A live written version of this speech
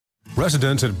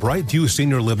Residents at Brightview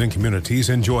Senior Living Communities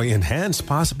enjoy enhanced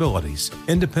possibilities,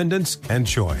 independence, and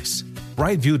choice.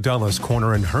 Brightview Dulles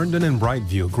Corner in Herndon and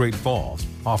Brightview, Great Falls,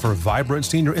 offer vibrant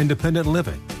senior independent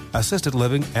living, assisted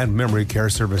living, and memory care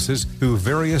services through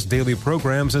various daily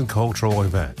programs and cultural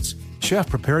events.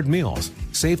 Chef-prepared meals,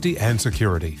 safety and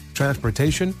security,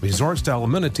 transportation, resort-style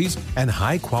amenities, and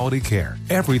high-quality care.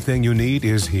 Everything you need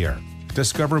is here.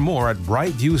 Discover more at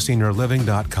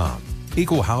brightviewseniorliving.com.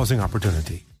 Equal housing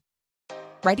opportunity.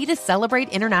 Ready to celebrate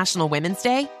International Women's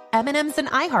Day? M&M's and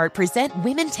iHeart present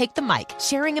Women Take the Mic,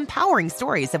 sharing empowering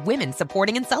stories of women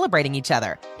supporting and celebrating each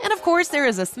other. And of course, there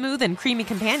is a smooth and creamy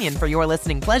companion for your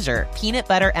listening pleasure, peanut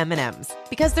butter M&M's.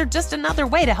 Because they're just another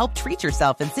way to help treat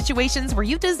yourself in situations where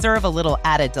you deserve a little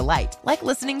added delight, like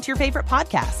listening to your favorite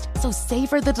podcast. So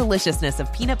savor the deliciousness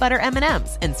of peanut butter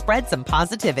M&M's and spread some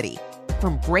positivity.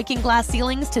 From breaking glass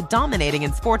ceilings to dominating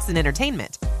in sports and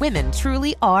entertainment, women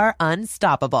truly are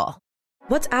unstoppable.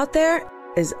 What's out there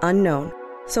is unknown.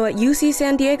 So at UC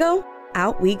San Diego,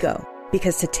 out we go.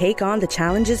 Because to take on the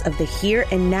challenges of the here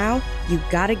and now, you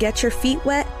gotta get your feet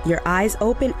wet, your eyes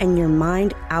open, and your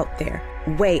mind out there,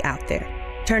 way out there.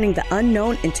 Turning the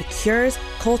unknown into cures,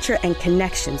 culture, and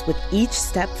connections with each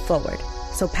step forward.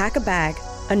 So pack a bag,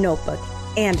 a notebook,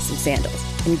 and some sandals,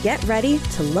 and get ready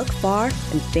to look far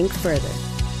and think further.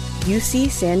 UC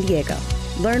San Diego.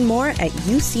 Learn more at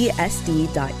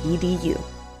ucsd.edu.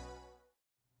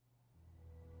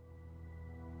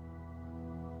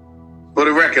 For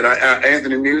the record,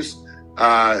 Anthony Muse,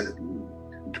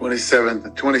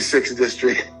 26th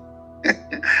District.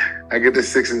 I get the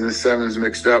 6s and the 7s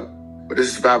mixed up, but this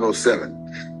is 507.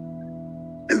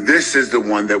 And this is the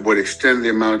one that would extend the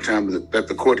amount of time that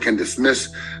the court can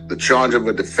dismiss the charge of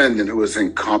a defendant who is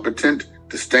incompetent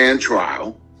to stand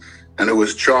trial and who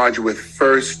was charged with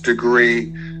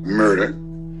first-degree murder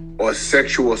or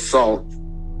sexual assault.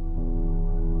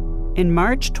 In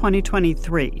March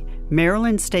 2023,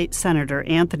 Maryland State Senator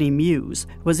Anthony Muse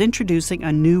was introducing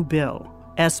a new bill,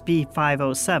 SB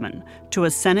 507, to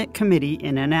a Senate committee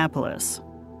in Annapolis.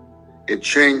 It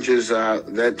changes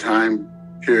that time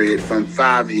period from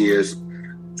 5 years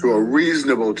to a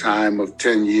reasonable time of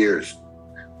 10 years.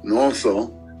 And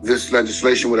also, this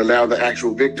legislation would allow the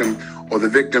actual victim or the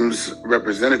victim's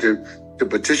representative to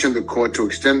petition the court to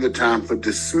extend the time for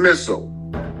dismissal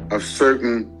of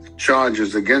certain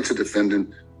charges against a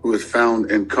defendant who is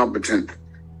found incompetent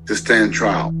to stand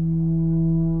trial.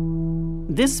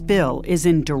 This bill is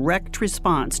in direct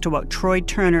response to what Troy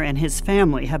Turner and his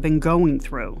family have been going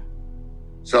through.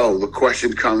 So the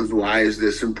question comes, why is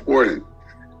this important?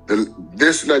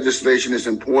 This legislation is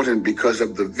important because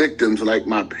of the victims, like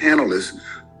my panelists,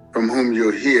 from whom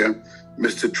you'll hear,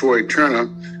 Mr. Troy Turner,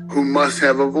 who must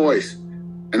have a voice.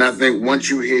 And I think once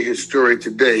you hear his story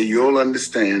today, you'll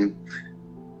understand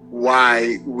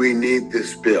why we need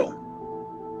this bill.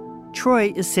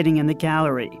 Troy is sitting in the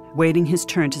gallery, waiting his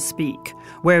turn to speak,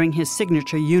 wearing his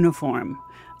signature uniform,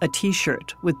 a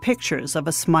T-shirt with pictures of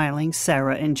a smiling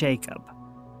Sarah and Jacob.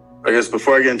 I guess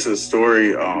before I get into the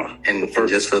story,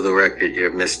 just for the record,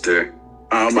 you're Mr.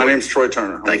 My name's Troy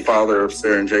Turner. I'm the father of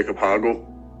Sarah and Jacob Hoggle.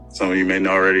 Some of you may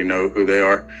already know who they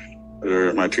are.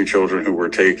 They're my two children who were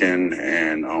taken,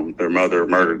 and their mother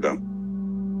murdered them.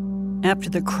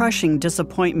 After the crushing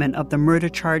disappointment of the murder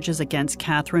charges against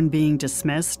Catherine being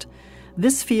dismissed,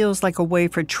 this feels like a way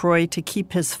for Troy to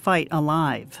keep his fight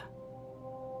alive.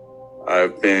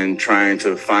 I've been trying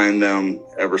to find them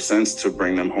ever since to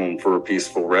bring them home for a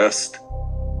peaceful rest.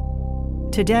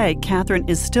 Today, Catherine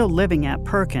is still living at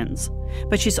Perkins,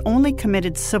 but she's only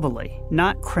committed civilly,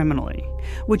 not criminally,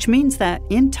 which means that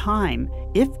in time,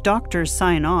 if doctors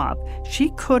sign off, she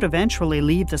could eventually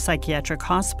leave the psychiatric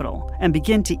hospital and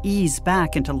begin to ease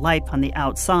back into life on the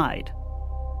outside.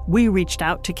 We reached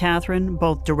out to Catherine,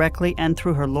 both directly and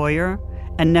through her lawyer,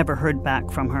 and never heard back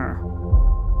from her.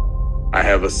 I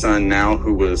have a son now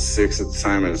who was 6 at the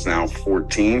time and is now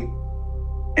 14.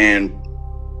 And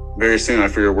very soon I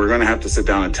figure we're going to have to sit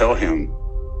down and tell him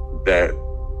that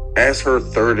as her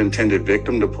third intended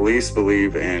victim, the police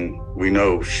believe and we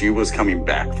know she was coming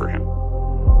back for him.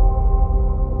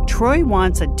 Troy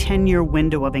wants a 10-year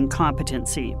window of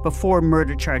incompetency before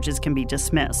murder charges can be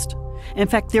dismissed. In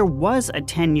fact, there was a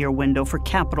 10-year window for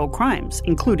capital crimes,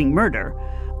 including murder,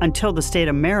 until the state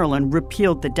of Maryland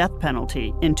repealed the death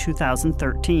penalty in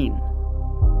 2013.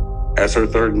 As her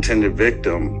third intended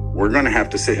victim, we're going to have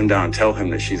to sit him down and tell him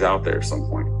that she's out there at some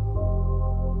point.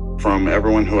 From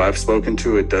everyone who I've spoken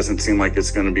to, it doesn't seem like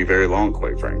it's going to be very long,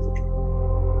 quite frankly.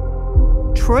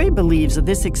 Troy believes that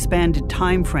this expanded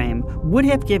time frame would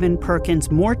have given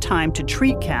Perkins more time to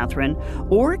treat Catherine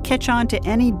or catch on to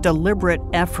any deliberate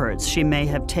efforts she may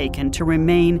have taken to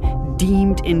remain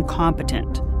deemed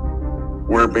incompetent.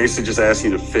 We're basically just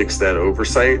asking you to fix that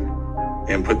oversight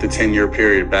and put the 10-year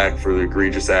period back for the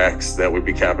egregious acts that would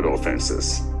be capital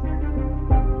offenses.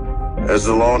 As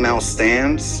the law now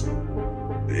stands,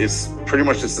 it's pretty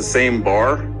much just the same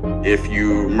bar if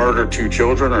you murder 2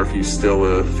 children or if you steal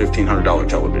a $1,500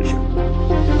 television.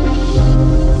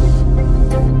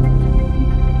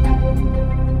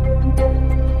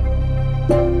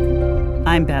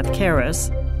 I'm Beth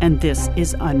Karas, and this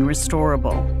is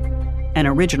Unrestorable, an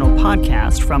original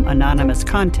podcast from Anonymous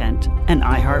Content and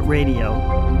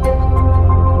iHeartRadio.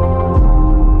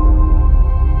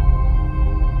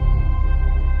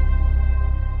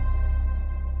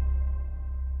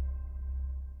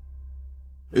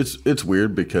 It's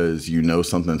weird because you know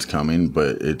something's coming,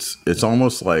 but it's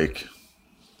almost like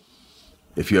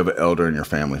if you have an elder in your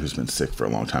family who's been sick for a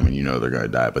long time and you know they're going to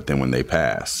die, but then when they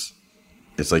pass,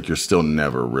 it's like you're still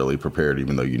never really prepared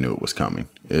even though you knew it was coming.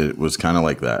 It was kind of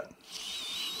like that.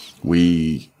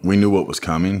 We knew what was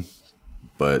coming,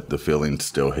 but the feelings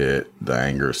still hit, the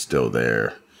anger is still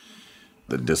there,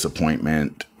 the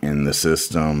disappointment in the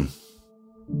system.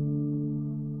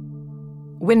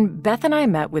 When Beth and I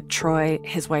met with Troy,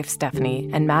 his wife Stephanie,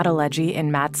 and Matt Aledji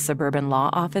in Matt's suburban law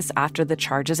office after the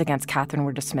charges against Catherine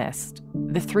were dismissed,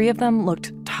 the 3 of them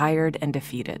looked tired and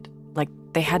defeated, like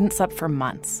they hadn't slept for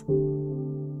months.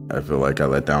 I feel like I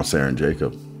let down Sarah and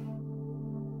Jacob.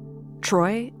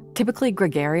 Troy, typically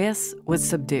gregarious, was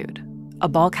subdued, a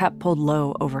ball cap pulled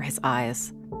low over his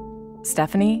eyes.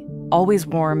 Stephanie, always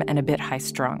warm and a bit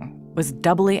high-strung, was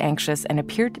doubly anxious and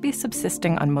appeared to be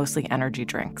subsisting on mostly energy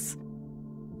drinks.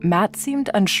 Matt seemed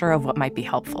unsure of what might be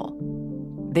helpful.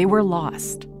 They were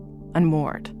lost,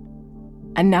 unmoored,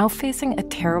 and now facing a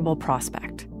terrible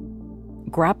prospect,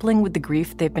 grappling with the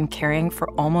grief they've been carrying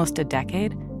for almost a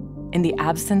decade in the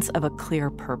absence of a clear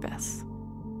purpose.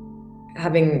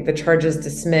 Having the charges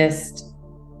dismissed,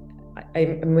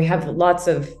 we have lots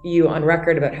of you on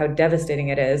record about how devastating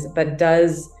it is, but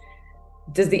does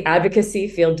the advocacy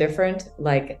feel different?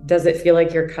 Like, does it feel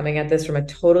like you're coming at this from a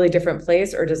totally different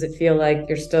place, or does it feel like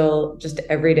you're still just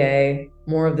every day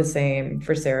more of the same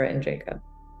for Sarah and Jacob?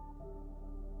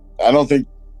 I don't think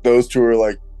those two are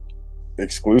like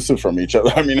exclusive from each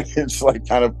other. I mean, it's like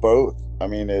kind of both. I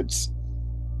mean, it's,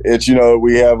 you know,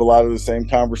 we have a lot of the same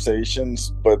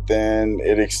conversations, but then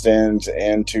it extends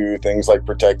into things like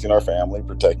protecting our family,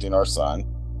 protecting our son.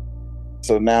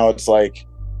 So now it's like,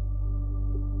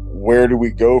 where do we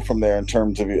go from there in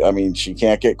terms of, I mean, she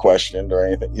can't get questioned or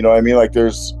anything, you know what I mean? Like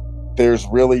there's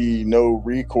really no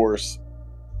recourse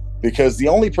because the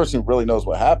only person who really knows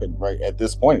what happened right at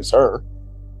this point is her.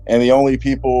 And the only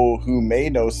people who may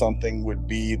know something would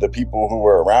be the people who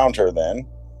were around her then.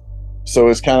 So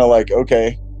it's kind of like,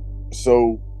 okay,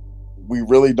 so we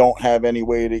really don't have any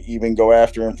way to even go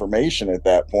after information at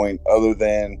that point other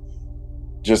than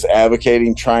just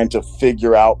advocating, trying to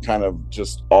figure out kind of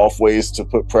just off ways to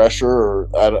put pressure, or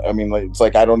I mean, like, it's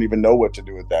like I don't even know what to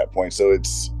do at that point. So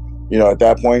it's, you know, at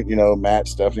that point, you know, Matt,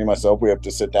 Stephanie, myself, we have to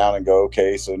sit down and go,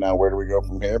 okay, so now where do we go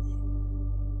from here?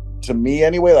 To me,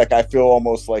 anyway, like I feel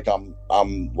almost like I'm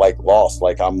like lost,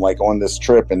 like I'm like on this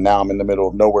trip, and now I'm in the middle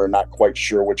of nowhere, not quite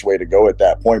sure which way to go at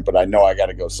that point, but I know I got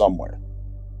to go somewhere.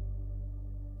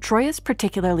 Troy is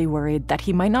particularly worried that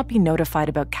he might not be notified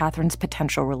about Catherine's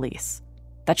potential release,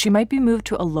 that she might be moved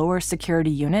to a lower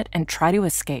security unit and try to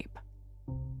escape.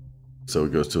 So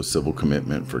it goes to a civil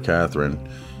commitment for Catherine,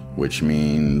 which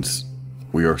means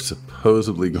we are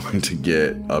supposedly going to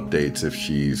get updates if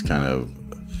she's kind of,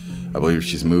 I believe if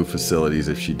she's moved facilities,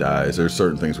 if she dies. There's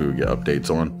certain things we would get updates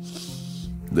on.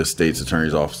 The state's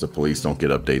attorney's office of police don't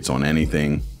get updates on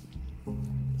anything.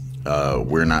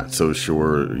 We're not so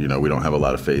sure, you know, we don't have a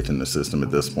lot of faith in the system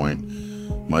at this point,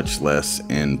 much less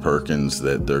in Perkins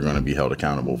that they're going to be held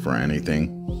accountable for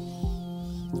anything.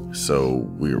 So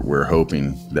we're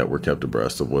hoping that we're kept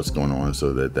abreast of what's going on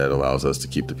so that allows us to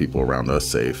keep the people around us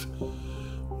safe.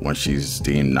 Once she's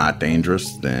deemed not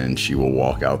dangerous, then she will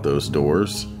walk out those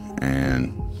doors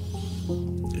and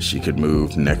she could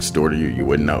move next door to you. You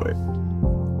wouldn't know it.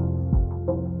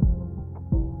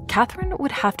 Catherine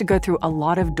would have to go through a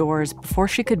lot of doors before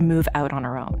she could move out on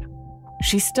her own.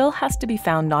 She still has to be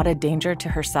found not a danger to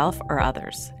herself or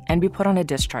others and be put on a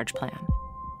discharge plan.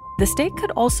 The state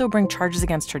could also bring charges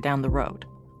against her down the road,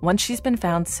 once she's been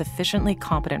found sufficiently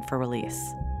competent for release.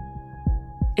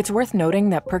 It's worth noting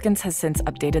that Perkins has since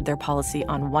updated their policy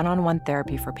on one-on-one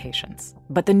therapy for patients,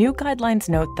 but the new guidelines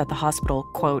note that the hospital,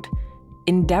 quote,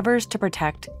 endeavors to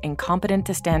protect incompetent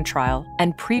to stand trial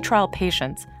and pretrial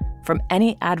patients from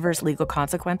any adverse legal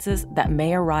consequences that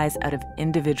may arise out of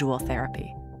individual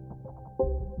therapy.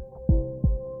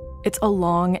 It's a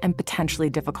long and potentially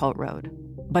difficult road,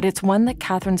 but it's one that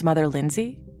Catherine's mother,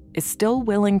 Lindsay, is still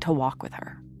willing to walk with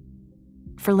her.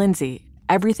 For Lindsay,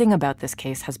 everything about this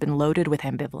case has been loaded with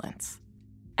ambivalence.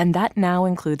 And that now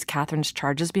includes Catherine's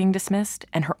charges being dismissed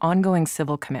and her ongoing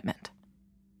civil commitment.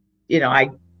 I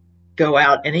go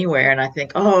out anywhere and I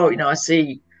think, I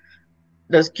see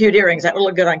those cute earrings, that would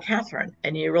look good on Catherine.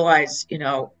 And you realize,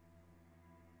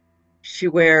 she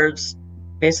wears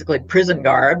basically prison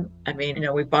garb. I mean,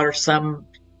 we bought her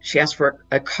she asked for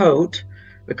a coat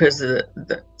because the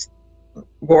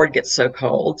ward gets so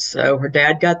cold. So her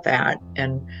dad got that.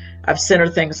 And I've sent her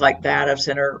things like that. I've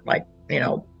sent her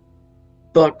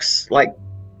books, like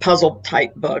puzzle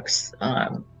type books.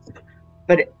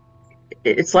 But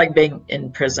it's like being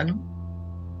in prison,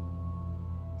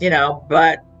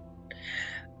 but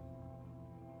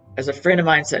as a friend of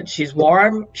mine said, she's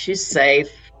warm, she's safe.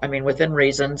 I mean, within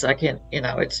reasons. I can't,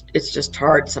 it's just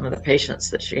hard, some of the patients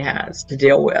that she has to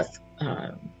deal with.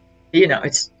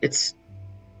 It's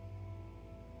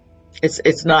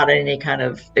not any kind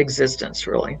of existence,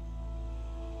 really.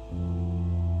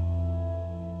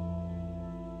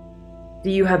 Do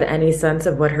you have any sense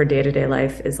of what her day-to-day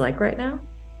life is like right now?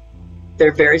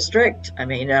 They're very strict. I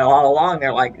mean, all along,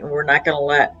 they're like, we're not going to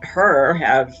let her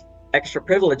have extra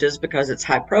privileges because it's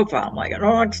high profile. I'm like, I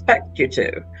don't expect you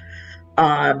to.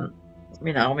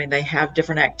 They have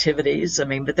different activities.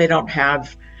 But they don't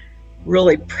have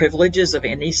really privileges of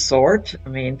any sort.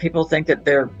 People think that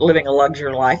they're living a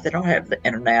luxury life. They don't have the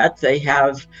internet. They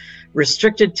have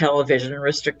restricted television,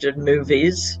 restricted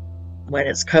movies. When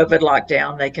it's COVID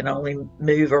lockdown, they can only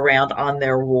move around on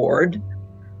their ward.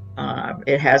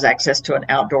 It has access to an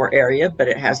outdoor area, but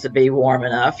it has to be warm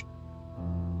enough.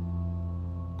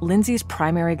 Lindsay's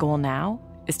primary goal now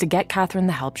is to get Catherine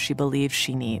the help she believes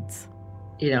she needs.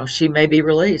 She may be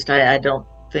released. I don't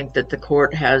think that the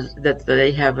court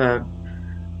they have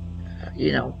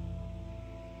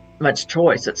much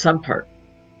choice at some part,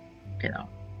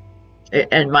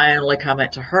 And my only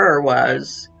comment to her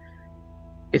was,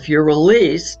 if you're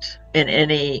released in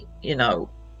any,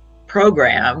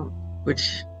 program,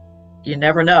 which you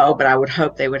never know, but I would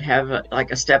hope they would have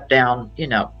a step down,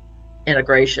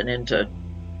 integration into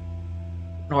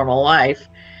normal life.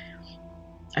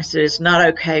 I said, it's not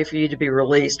okay for you to be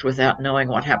released without knowing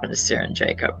what happened to Sarah and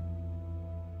Jacob.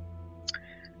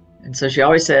 And so she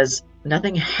always says,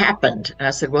 nothing happened. And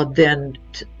I said, well, then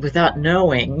without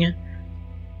knowing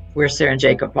where Sarah and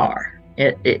Jacob are,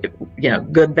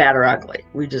 good, bad, or ugly,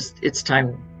 it's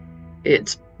time,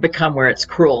 it's become where it's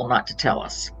cruel not to tell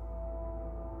us.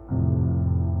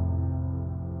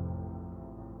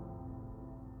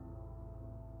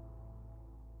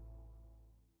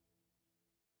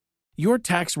 Your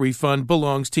tax refund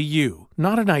belongs to you,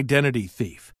 not an identity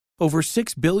thief. Over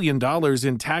 $6 billion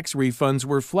in tax refunds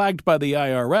were flagged by the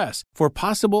IRS for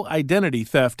possible identity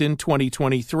theft in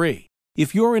 2023.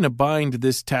 If you're in a bind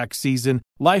this tax season,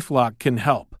 LifeLock can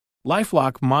help.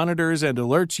 LifeLock monitors and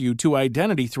alerts you to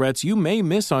identity threats you may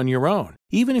miss on your own,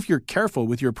 even if you're careful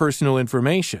with your personal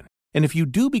information. And if you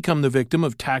do become the victim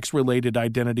of tax-related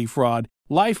identity fraud,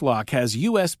 LifeLock has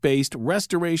U.S.-based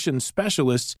restoration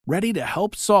specialists ready to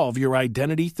help solve your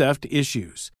identity theft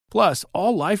issues. Plus,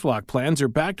 all LifeLock plans are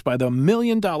backed by the $1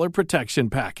 Million Protection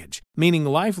Package, meaning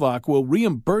LifeLock will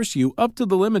reimburse you up to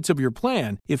the limits of your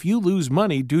plan if you lose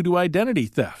money due to identity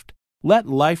theft. Let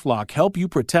LifeLock help you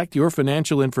protect your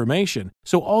financial information,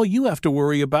 so all you have to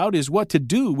worry about is what to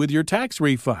do with your tax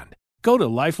refund. Go to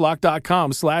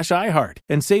LifeLock.com/iHeart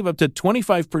and save up to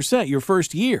 25% your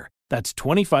first year. That's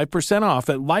 25% off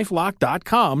at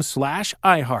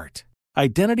LifeLock.com/iHeart.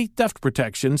 Identity theft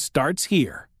protection starts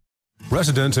here.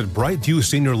 Residents at Brightview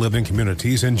Senior Living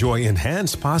Communities enjoy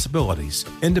enhanced possibilities,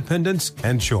 independence,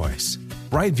 and choice.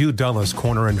 Brightview Dulles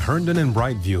Corner in Herndon and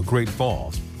Brightview, Great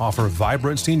Falls, offer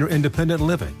vibrant senior independent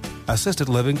living, assisted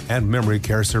living, and memory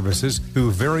care services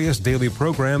through various daily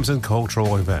programs and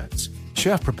cultural events.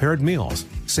 Chef-prepared meals,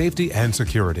 safety and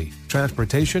security,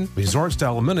 transportation,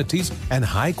 resort-style amenities, and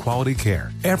high-quality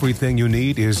care. Everything you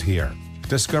need is here.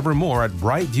 Discover more at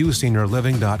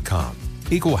brightviewseniorliving.com.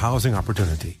 Equal housing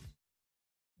opportunity.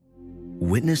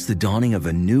 Witness the dawning of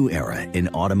a new era in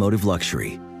automotive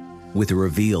luxury with a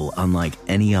reveal unlike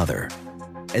any other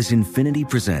as Infiniti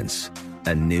presents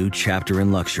a new chapter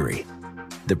in luxury,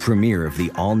 the premiere of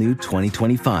the all-new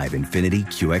 2025 Infiniti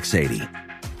QX80.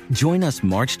 Join us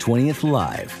March 20th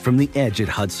live from the Edge at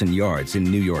Hudson Yards in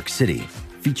New York City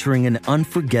featuring an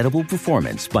unforgettable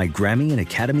performance by Grammy and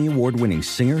Academy Award-winning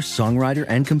singer, songwriter,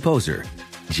 and composer,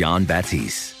 Jon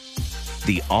Batiste.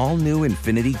 The all-new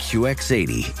Infiniti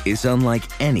QX80 is unlike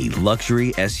any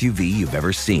luxury SUV you've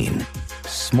ever seen.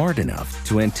 Smart enough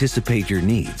to anticipate your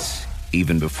needs,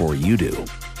 even before you do.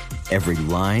 Every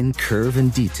line, curve,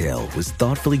 and detail was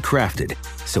thoughtfully crafted,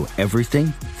 so everything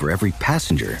for every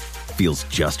passenger feels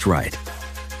just right.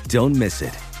 Don't miss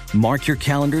it. Mark your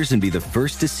calendars and be the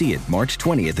first to see it March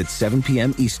 20th at 7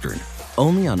 p.m. Eastern,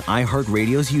 only on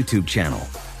iHeartRadio's YouTube channel.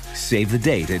 Save the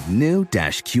date at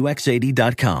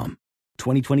new-QX80.com.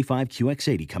 2025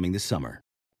 QX80 coming this summer.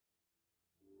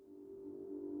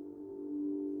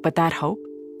 But that hope,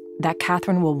 that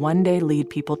Catherine will one day lead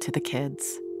people to the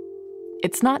kids,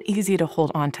 it's not easy to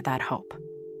hold on to that hope.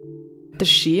 Does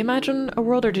she imagine a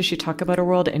world, or does she talk about a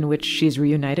world in which she's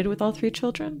reunited with all 3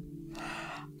 children?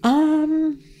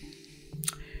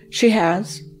 She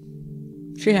has,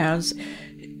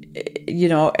 you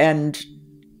know, and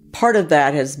part of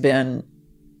that has been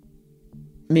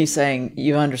me saying,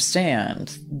 you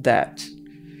understand that,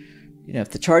 you know,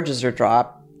 if the charges are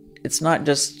dropped, it's not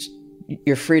just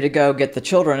you're free to go get the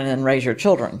children and then raise your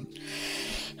children.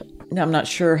 Now, I'm not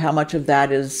sure how much of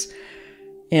that is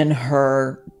in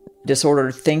her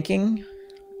disordered thinking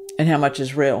and how much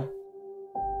is real.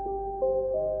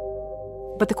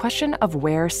 But the question of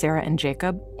where Sarah and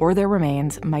Jacob or their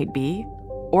remains might be,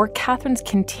 or Catherine's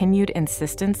continued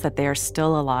insistence that they are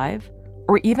still alive,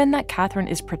 or even that Catherine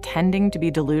is pretending to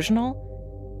be delusional,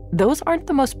 those aren't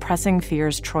the most pressing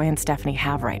fears Troy and Stephanie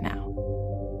have right now.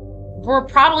 We're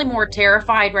probably more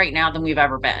terrified right now than we've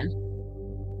ever been.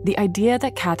 The idea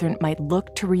that Catherine might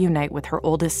look to reunite with her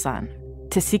oldest son,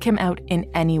 to seek him out in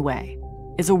any way,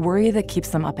 is a worry that keeps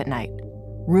them up at night,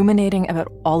 ruminating about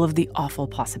all of the awful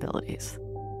possibilities.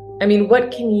 I mean, what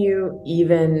can you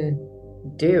even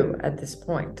do at this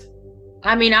point?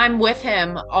 I mean, I'm with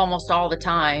him almost all the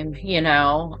time, you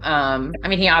know. I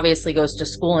mean, he obviously goes to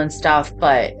school and stuff,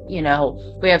 but, you know,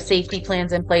 we have safety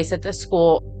plans in place at the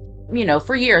school. You know,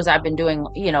 for years I've been doing,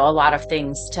 you know, a lot of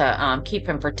things to keep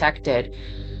him protected.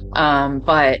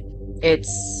 But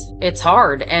it's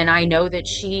hard. And I know that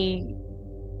she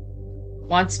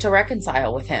wants to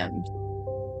reconcile with him.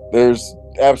 There's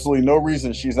absolutely no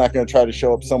reason she's not going to try to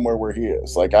show up somewhere where he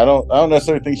is. Like, I don't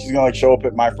necessarily think she's going to like show up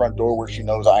at my front door where she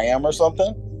knows I am or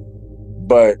something.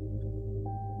 But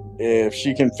if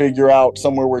she can figure out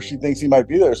somewhere where she thinks he might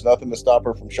be, there's nothing to stop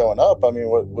her from showing up. I mean,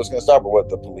 what's going to stop her? What,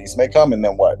 the police may come and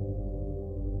then what?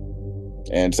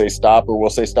 And say stop, or we'll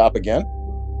say stop again.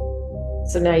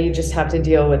 So now you just have to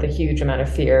deal with a huge amount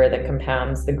of fear that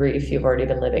compounds the grief you've already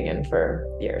been living in for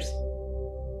years.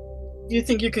 Do you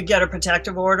think you could get a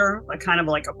protective order, like kind of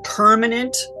like a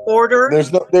permanent order?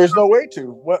 There's no way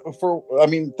to.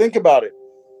 Think about it.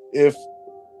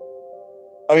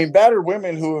 Battered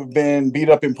women who have been beat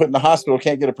up and put in the hospital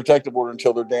can't get a protective order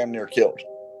until they're damn near killed.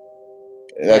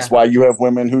 That's why you have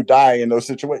women who die in those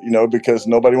situations, you know, because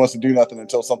nobody wants to do nothing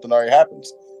until something already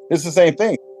happens. It's the same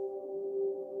thing.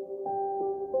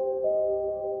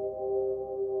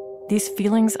 These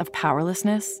feelings of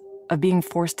powerlessness, of being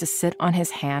forced to sit on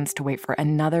his hands to wait for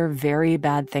another very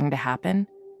bad thing to happen,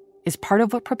 is part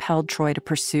of what propelled Troy to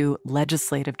pursue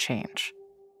legislative change.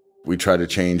 We try to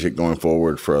change it going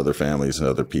forward for other families and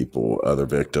other people, other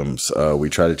victims. We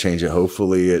try to change it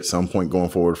hopefully at some point going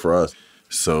forward for us.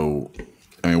 So,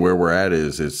 where we're at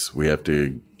is we have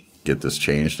to get this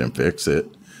changed and fix it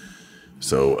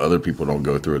so other people don't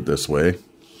go through it this way.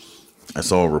 I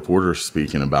saw a reporter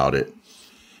speaking about it,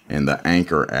 and the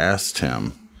anchor asked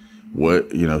him, what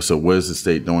is the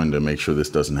state doing to make sure this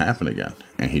doesn't happen again?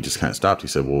 And he just kind of stopped. He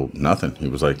said, well, nothing. He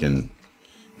was like, in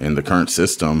the current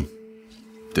system,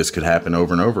 this could happen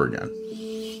over and over again.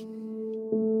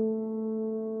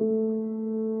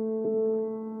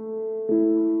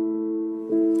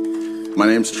 My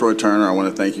name's Troy Turner. I want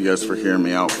to thank you guys for hearing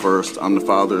me out first. I'm the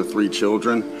father of 3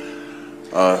 children.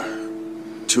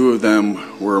 2 of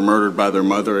them were murdered by their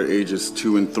mother at ages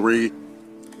 2 and 3.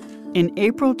 In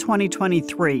April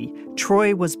 2023,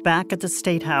 Troy was back at the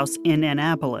State House in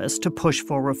Annapolis to push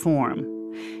for reform.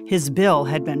 His bill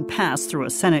had been passed through a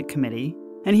Senate committee,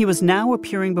 and he was now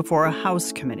appearing before a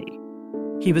House committee.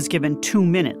 He was given 2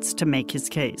 minutes to make his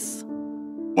case.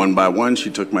 One by one, she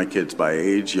took my kids by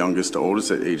age, youngest to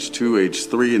oldest at age 2, age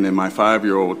 3, and then my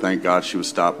 5-year-old, thank God she was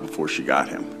stopped before she got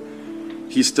him.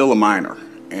 He's still a minor,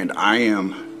 and I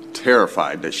am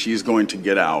terrified that she's going to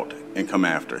get out and come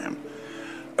after him.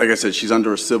 Like I said, she's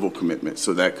under a civil commitment,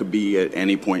 so that could be at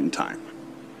any point in time.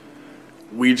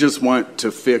 We just want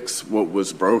to fix what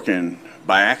was broken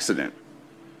by accident.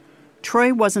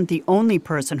 Troy wasn't the only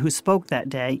person who spoke that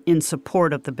day in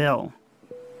support of the bill.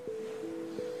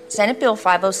 Senate Bill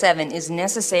 507 is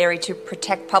necessary to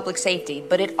protect public safety,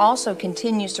 but it also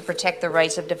continues to protect the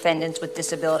rights of defendants with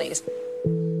disabilities.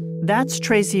 That's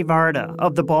Tracy Varda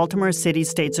of the Baltimore City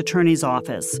State's Attorney's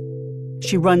Office.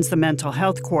 She runs the mental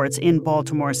health courts in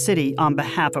Baltimore City on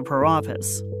behalf of her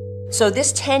office. So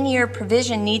this 10-year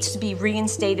provision needs to be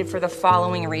reinstated for the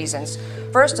following reasons.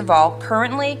 First of all,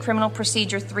 currently, Criminal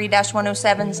Procedure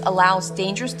 3-107 allows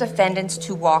dangerous defendants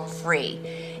to walk free.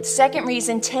 Second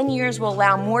reason, 10 years will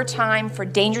allow more time for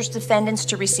dangerous defendants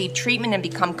to receive treatment and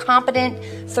become competent.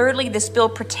 Thirdly, this bill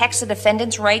protects the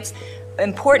defendant's rights.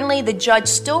 Importantly, the judge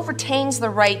still retains the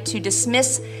right to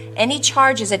dismiss any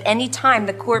charges at any time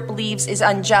the court believes is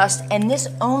unjust, and this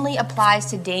only applies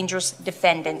to dangerous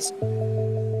defendants.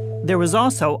 There was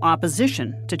also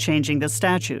opposition to changing the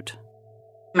statute.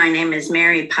 My name is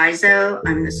Mary Pizzo.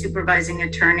 I'm the supervising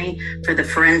attorney for the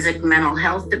Forensic Mental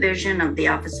Health Division of the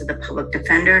Office of the Public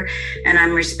Defender, and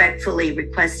I'm respectfully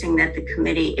requesting that the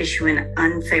committee issue an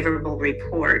unfavorable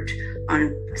report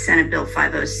on Senate Bill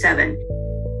 507.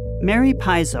 Mary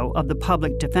Pizzo of the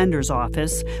Public Defender's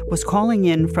Office was calling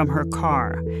in from her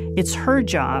car. It's her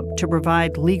job to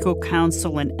provide legal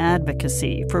counsel and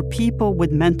advocacy for people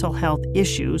with mental health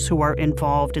issues who are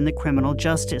involved in the criminal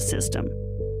justice system.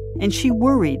 And she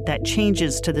worried that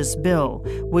changes to this bill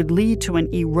would lead to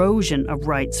an erosion of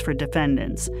rights for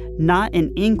defendants, not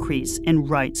an increase in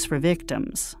rights for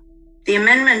victims. The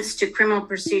amendments to Criminal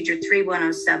Procedure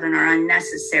 3-107 are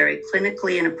unnecessary,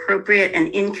 clinically inappropriate, and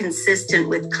inconsistent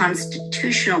with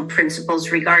constitutional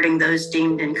principles regarding those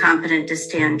deemed incompetent to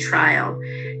stand trial.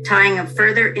 Tying a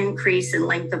further increase in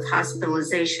length of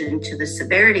hospitalization to the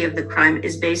severity of the crime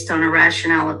is based on a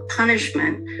rationale of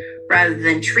punishment rather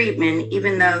than treatment,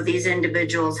 even though these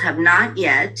individuals have not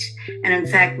yet, and in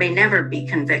fact may never be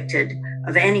convicted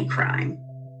of any crime.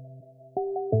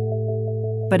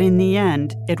 But in the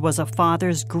end, it was a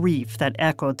father's grief that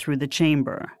echoed through the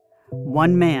chamber.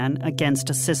 One man against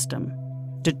a system,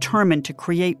 determined to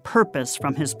create purpose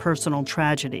from his personal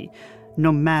tragedy,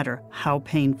 no matter how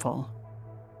painful.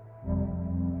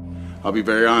 I'll be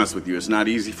very honest with you, it's not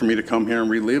easy for me to come here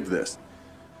and relive this.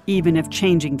 Even if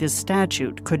changing this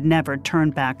statute could never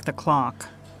turn back the clock.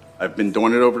 I've been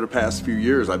doing it over the past few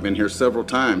years. I've been here several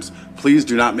times. Please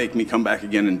do not make me come back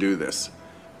again and do this.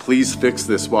 Please fix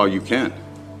this while you can.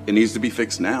 It needs to be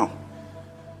fixed now.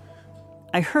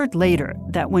 I heard later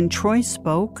that when Troy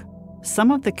spoke, some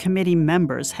of the committee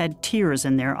members had tears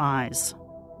in their eyes.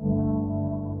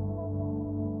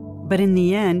 But in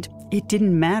the end, it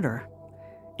didn't matter.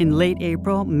 In late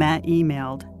April, Matt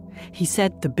emailed. He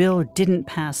said the bill didn't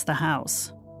pass the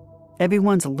House.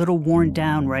 Everyone's a little worn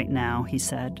down right now, he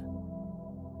said.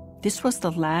 This was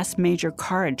the last major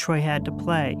card Troy had to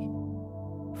play.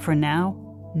 For now,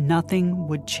 nothing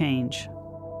would change.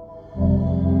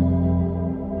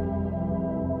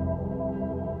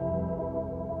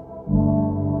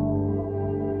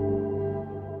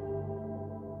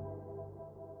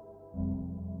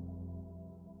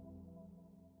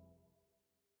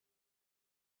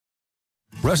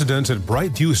 Residents at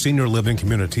Brightview Senior Living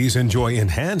Communities enjoy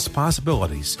enhanced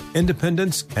possibilities,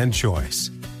 independence, and choice.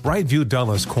 Brightview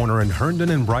Dulles Corner in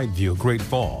Herndon and Brightview, Great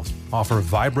Falls, offer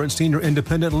vibrant senior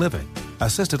independent living,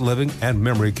 assisted living, and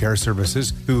memory care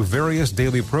services through various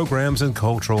daily programs and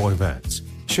cultural events.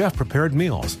 Chef-prepared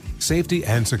meals, safety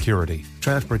and security,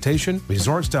 transportation,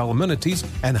 resort-style amenities,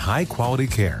 and high-quality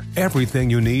care. Everything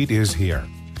you need is here.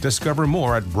 Discover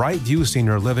more at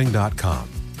brightviewseniorliving.com.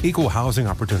 Equal housing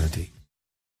opportunity.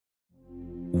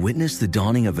 Witness the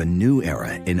dawning of a new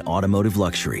era in automotive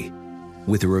luxury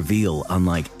with a reveal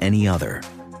unlike any other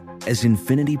as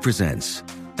Infiniti presents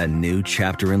a new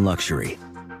chapter in luxury,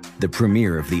 the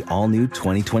premiere of the all-new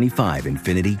 2025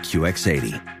 Infiniti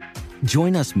QX80.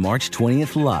 Join us March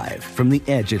 20th live from the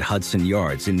Edge at Hudson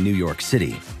Yards in New York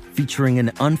City, featuring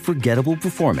an unforgettable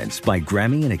performance by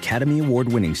Grammy and Academy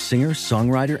Award-winning singer,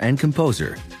 songwriter, and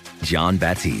composer Jon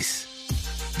Batiste.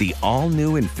 The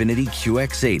all-new Infiniti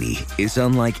QX80 is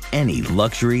unlike any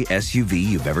luxury SUV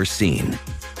you've ever seen.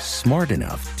 Smart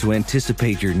enough to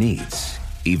anticipate your needs,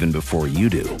 even before you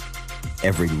do.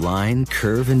 Every line,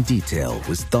 curve, and detail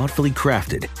was thoughtfully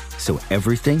crafted, so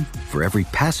everything for every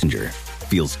passenger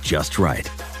feels just right.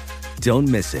 Don't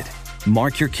miss it.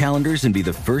 Mark your calendars and be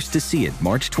the first to see it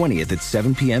March 20th at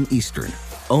 7 p.m. Eastern,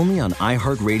 only on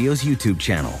iHeartRadio's YouTube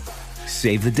channel.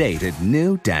 Save the date at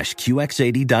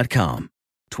new-QX80.com.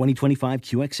 2025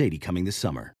 QX80 coming this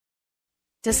summer.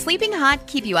 Does sleeping hot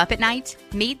keep you up at night?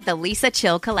 Meet the Leesa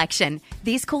Chill Collection.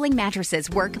 These cooling mattresses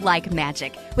work like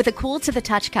magic with a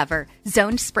cool-to-the-touch cover,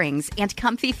 zoned springs, and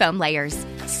comfy foam layers.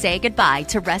 Say goodbye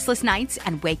to restless nights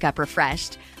and wake up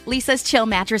refreshed. Leesa's Chill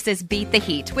mattresses beat the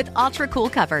heat with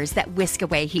ultra-cool covers that whisk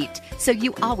away heat, so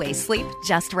you always sleep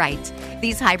just right.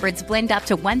 These hybrids blend up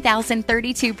to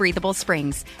 1,032 breathable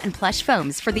springs and plush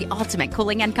foams for the ultimate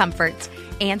cooling and comfort.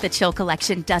 And the Chill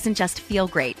Collection doesn't just feel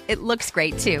great, it looks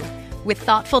great too, with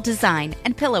thoughtful design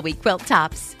and pillowy quilt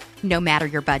tops. No matter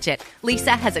your budget,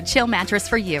 Leesa has a Chill mattress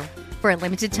for you. For a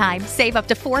limited time, save up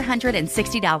to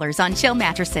 $460 on Chill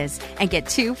mattresses and get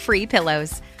 2 free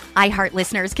pillows. iHeart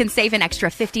listeners can save an extra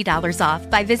 $50 off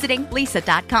by visiting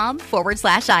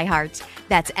leesa.com/iHeart.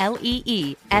 That's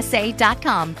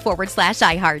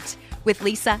LEESA.com/iHeart. With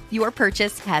Leesa, your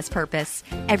purchase has purpose.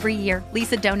 Every year,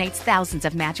 Leesa donates thousands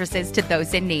of mattresses to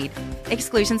those in need.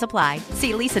 Exclusions apply.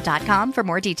 See leesa.com for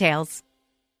more details.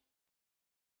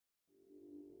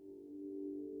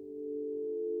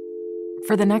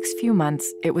 For the next few months,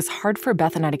 it was hard for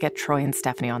Beth and I to get Troy and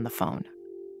Stephanie on the phone.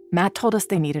 Matt told us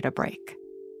they needed a break.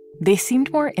 They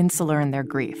seemed more insular in their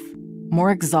grief, more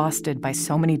exhausted by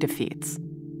so many defeats,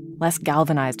 less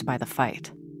galvanized by the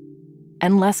fight,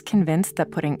 and less convinced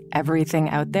that putting everything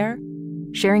out there,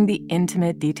 sharing the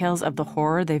intimate details of the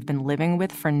horror they've been living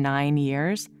with for 9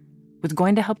 years, was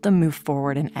going to help them move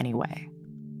forward in any way.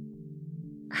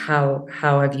 How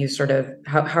have you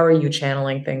how are you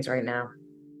channeling things right now?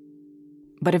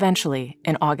 But eventually,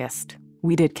 in August,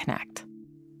 we did connect.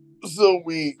 So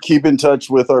we keep in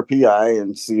touch with our PI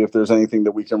and see if there's anything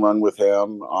that we can run with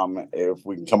him, if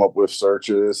we can come up with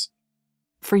searches.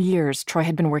 For years, Troy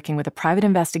had been working with a private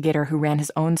investigator who ran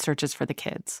his own searches for the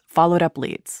kids, followed up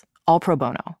leads, all pro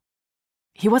bono.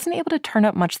 He wasn't able to turn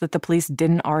up much that the police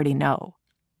didn't already know.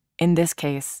 In this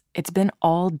case, it's been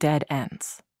all dead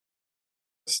ends.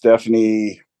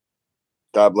 Stephanie,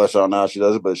 God bless her, I don't know how she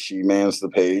does it, but she mans the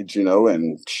page,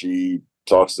 and she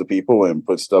talks to people and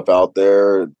puts stuff out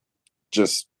there,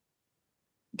 just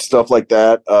stuff like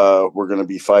that. We're going to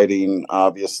be fighting,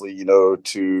 obviously,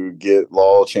 to get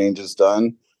law changes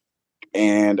done.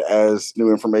 And as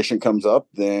new information comes up,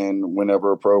 then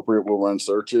whenever appropriate, we'll run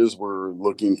searches. We're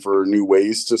looking for new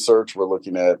ways to search. We're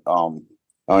looking at, I don't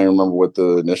even remember what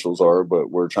the initials are, but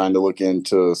we're trying to look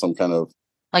into some kind of,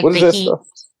 like what the is this heat, stuff?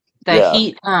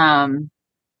 heat.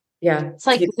 It's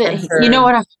like, sensor. you know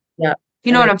what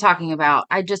what I'm talking about.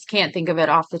 I just can't think of it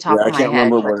off the top of my head. I can't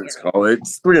remember what it's called.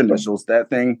 It's 3 initials,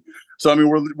 that thing. So, I mean,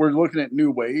 we're looking at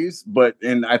new ways,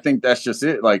 and I think that's just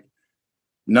it. Like,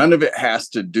 none of it has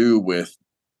to do with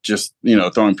just,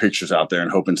 throwing pictures out there and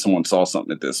hoping someone saw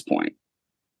something at this point.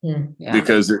 Yeah.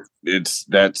 Because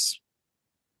that's,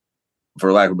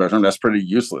 for lack of a better term, that's pretty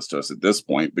useless to us at this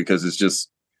point, because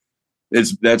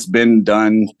that's been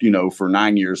done, for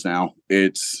 9 years now.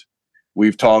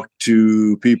 We've talked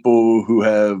to people who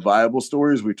have viable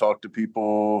stories. We've talked to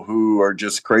people who are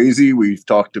just crazy. We've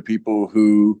talked to people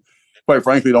who, quite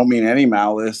frankly, don't mean any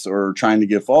malice or trying to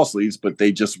give false leads, but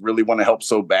they just really want to help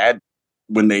so bad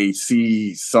when they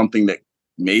see something that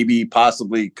maybe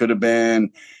possibly could have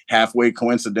been halfway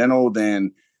coincidental,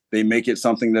 then they make it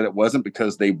something that it wasn't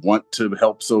because they want to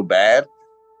help so bad.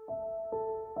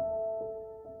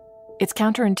 It's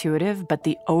counterintuitive, but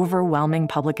the overwhelming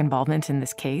public involvement in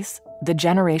this case, the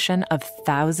generation of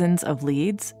thousands of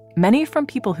leads, many from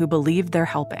people who believe they're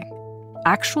helping,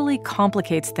 actually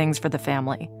complicates things for the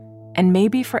family and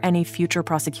maybe for any future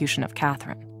prosecution of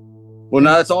Catherine. Well,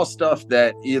 now it's all stuff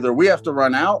that either we have to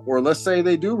run out, or let's say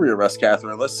they do rearrest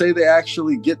Catherine. Let's say they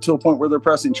actually get to a point where they're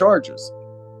pressing charges.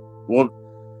 Well,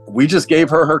 we just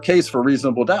gave her case for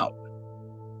reasonable doubt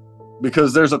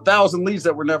because there's 1,000 leads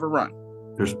that were never run.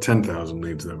 There's 10,000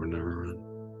 leads that were never run.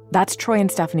 That's Troy and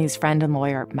Stephanie's friend and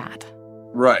lawyer, Matt.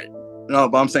 Right. No,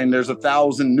 but I'm saying there's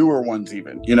 1,000 newer ones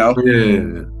even, Yeah.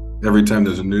 Every time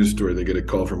there's a news story, they get a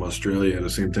call from Australia. At the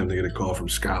same time, they get a call from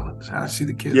Scotland. I see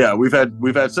the kids. Yeah, we've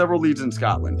had several leads in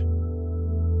Scotland.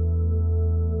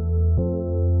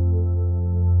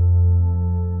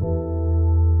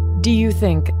 Do you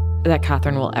think that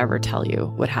Catherine will ever tell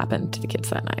you what happened to the kids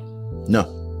that night? No,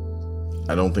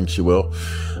 I don't think she will.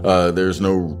 There's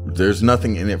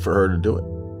nothing in it for her to do it.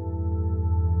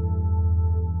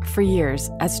 For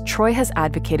years, as Troy has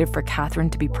advocated for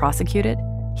Catherine to be prosecuted,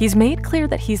 he's made clear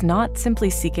that he's not simply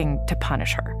seeking to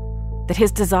punish her, that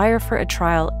his desire for a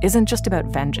trial isn't just about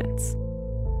vengeance.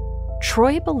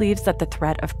 Troy believes that the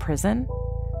threat of prison,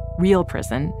 real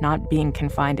prison, not being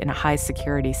confined in a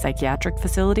high-security psychiatric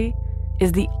facility,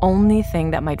 is the only thing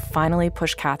that might finally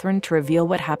push Catherine to reveal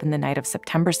what happened the night of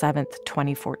September 7th,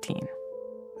 2014.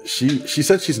 She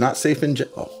said she's not safe in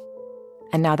jail.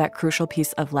 And now that crucial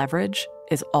piece of leverage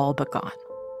is all but gone.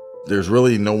 There's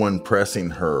really no one pressing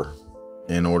her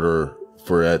in order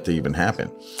for that to even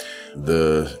happen.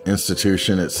 The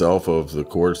institution itself of the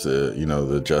courts,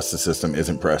 the justice system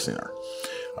isn't pressing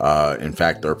her. In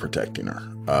fact, they're protecting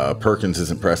her. Perkins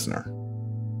isn't pressing her.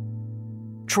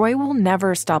 Troy will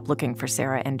never stop looking for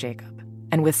Sarah and Jacob.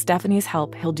 And with Stephanie's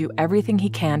help, he'll do everything he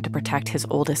can to protect his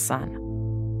oldest son.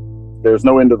 There's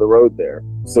no end of the road there.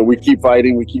 So we keep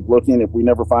fighting, we keep looking. If we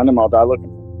never find him, I'll die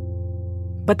looking.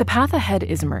 But the path ahead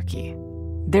is murky.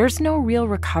 There's no real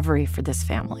recovery for this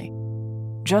family.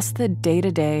 Just the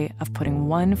day-to-day of putting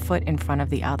one foot in front of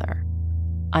the other,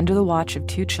 under the watch of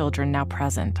two children now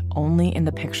present only in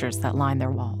the pictures that line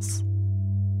their walls.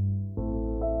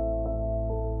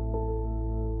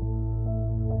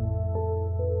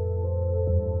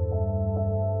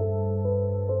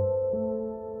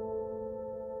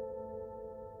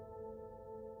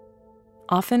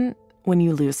 Often, when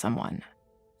you lose someone,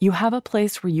 you have a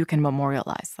place where you can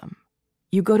memorialize them.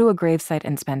 You go to a gravesite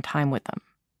and spend time with them.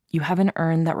 You have an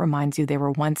urn that reminds you they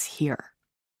were once here.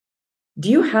 Do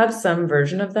you have some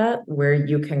version of that where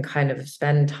you can kind of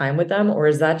spend time with them, or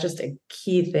is that just a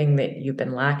key thing that you've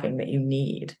been lacking that you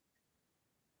need?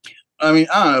 I mean,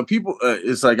 I don't know. People,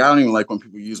 it's like, I don't even like when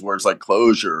people use words like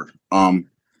closure.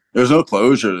 There's no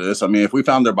closure to this. I mean, if we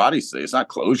found their bodies today, it's not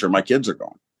closure. My kids are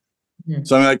gone. Mm-hmm.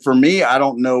 So I mean, like for me, I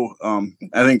don't know.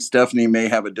 I think Stephanie may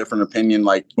have a different opinion,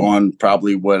 like on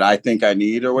probably what I think I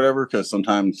need or whatever. Cause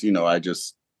sometimes, I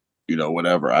just,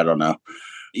 whatever, I don't know.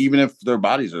 Even if their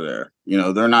bodies are there,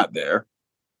 they're not there.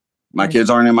 My kids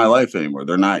aren't in my life anymore.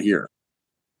 They're not here.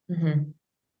 Mm-hmm.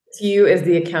 To you, is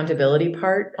the accountability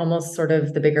part almost sort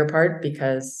of the bigger part?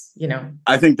 Because,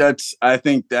 I think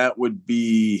that would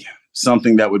be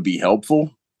something that would be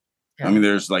helpful. Yeah. I mean,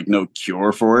 there's like no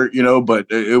cure for it, but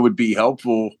it would be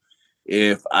helpful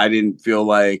if I didn't feel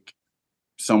like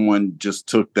someone just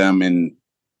took them and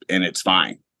it's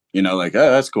fine. Like,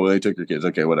 oh, that's cool. They took your kids.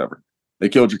 Okay, whatever. They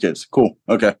killed your kids. Cool.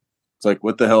 Okay. It's like,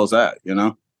 what the hell is that?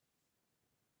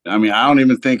 I mean, I don't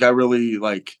even think I really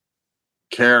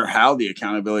care how the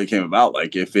accountability came about.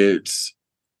 Like if it's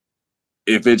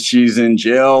she's in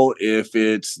jail, if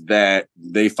it's that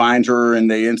they find her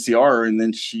and they NCR her and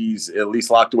then she's at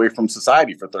least locked away from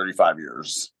society for 35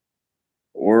 years.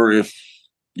 Or if,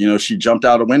 she jumped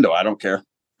out a window, I don't care.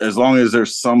 As long as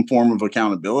there's some form of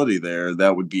accountability there,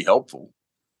 that would be helpful.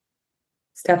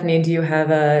 Stephanie, do you have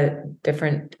a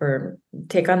different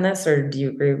take on this, or do you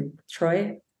agree with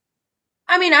Troy?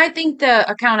 I mean, I think the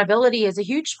accountability is a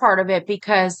huge part of it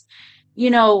because, to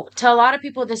a lot of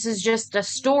people, this is just a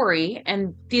story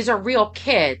and these are real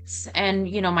kids.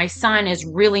 And, my son is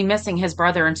really missing his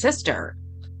brother and sister.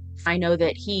 I know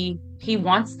that he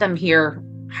wants them here.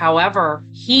 However,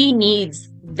 he needs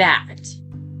that,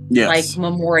 like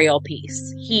memorial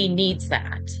piece. He needs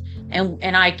that.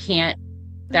 And I can't,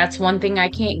 that's one thing I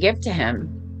can't give to him.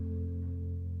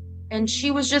 And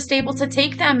she was just able to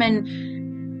take them, and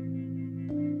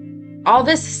all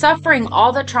this suffering,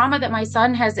 all the trauma that my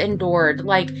son has endured,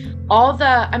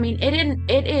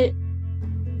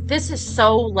 this is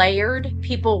so layered.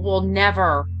 People will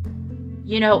never,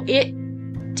 it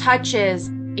touches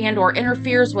and or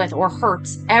interferes with or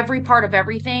hurts every part of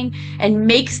everything and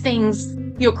makes things,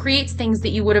 creates things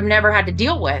that you would have never had to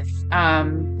deal with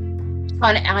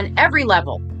on every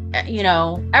level,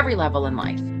 every level in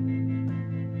life.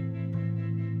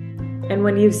 And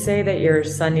when you say that your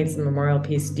son needs a memorial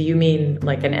piece, do you mean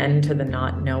like an end to the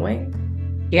not knowing?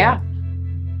 Yeah.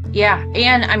 Yeah.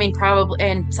 And I mean, probably,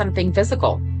 and something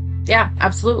physical. Yeah,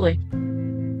 absolutely.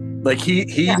 Like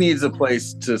he needs a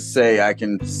place to say, I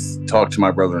can talk to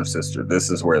my brother and sister. This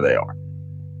is where they are.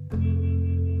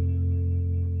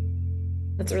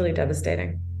 That's really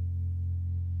devastating.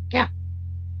 Yeah.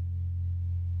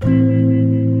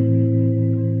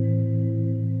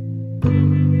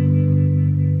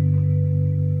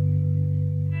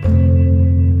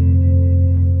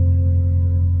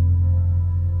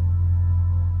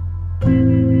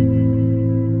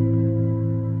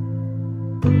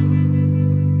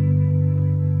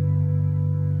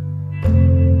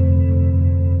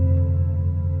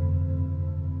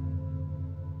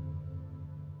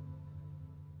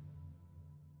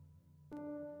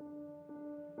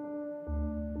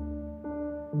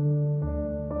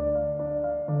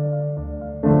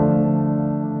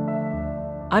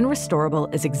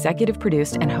 Unrestorable is executive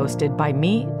produced and hosted by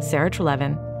me, Sarah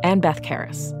Trelevin, and Beth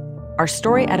Karas. Our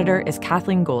story editor is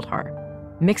Kathleen Goldhar.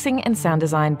 Mixing and sound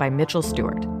design by Mitchell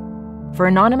Stewart. For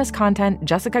anonymous content,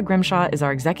 Jessica Grimshaw is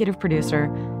our executive producer,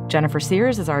 Jennifer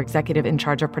Sears is our executive in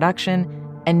charge of production,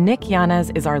 and Nick Yanez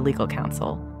is our legal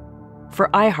counsel. For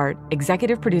iHeart,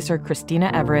 executive producer Christina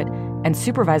Everett and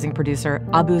supervising producer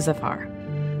Abu Zafar.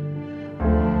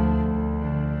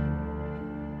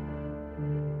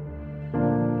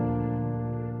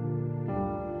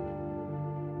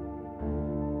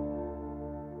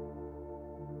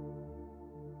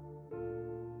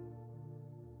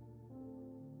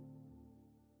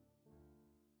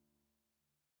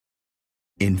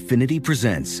 Infiniti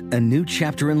presents a new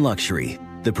chapter in luxury,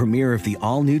 the premiere of the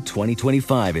all-new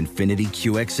 2025 Infiniti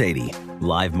QX80,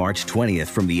 live March 20th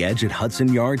from the Edge at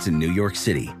Hudson Yards in New York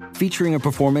City, featuring a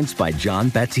performance by John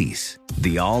Batiste.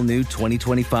 The all-new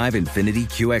 2025 Infiniti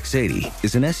QX80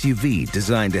 is an SUV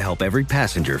designed to help every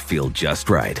passenger feel just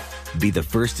right. Be the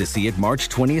first to see it March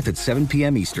 20th at 7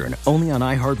 p.m. Eastern, only on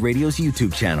iHeartRadio's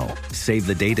YouTube channel. Save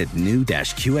the date at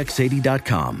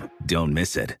new-QX80.com. Don't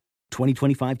miss it.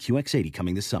 2025 QX80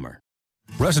 coming this summer.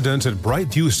 Residents at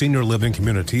Brightview Senior Living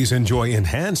Communities enjoy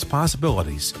enhanced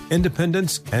possibilities,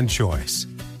 independence, and choice.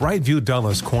 Brightview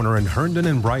Dulles Corner in Herndon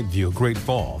and Brightview, Great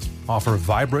Falls, offer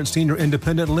vibrant senior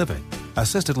independent living,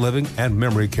 assisted living, and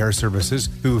memory care services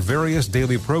through various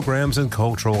daily programs and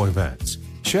cultural events.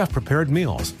 Chef-prepared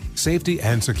meals, safety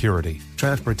and security,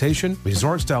 transportation,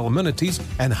 resort-style amenities,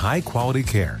 and high-quality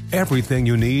care. Everything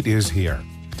you need is here.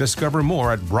 Discover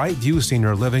more at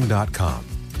brightviewseniorliving.com.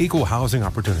 Equal housing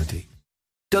opportunity.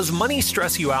 Does money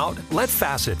stress you out? Let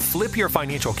Facet flip your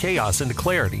financial chaos into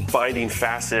clarity. Finding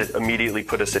Facet immediately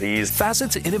put us at ease.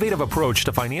 Facet's innovative approach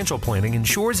to financial planning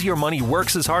ensures your money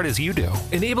works as hard as you do,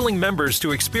 enabling members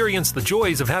to experience the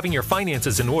joys of having your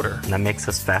finances in order. And that makes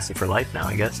us Facet for life now,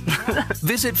 I guess.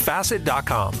 Visit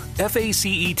Facet.com,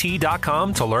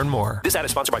 FACET.com to learn more. This ad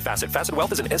is sponsored by Facet. Facet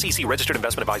Wealth is an SEC registered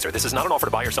investment advisor. This is not an offer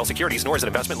to buy or sell securities, nor is it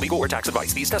investment, legal, or tax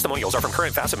advice. These testimonials are from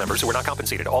current Facet members who are not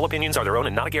compensated. All opinions are their own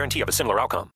and not a guarantee of a similar outcome.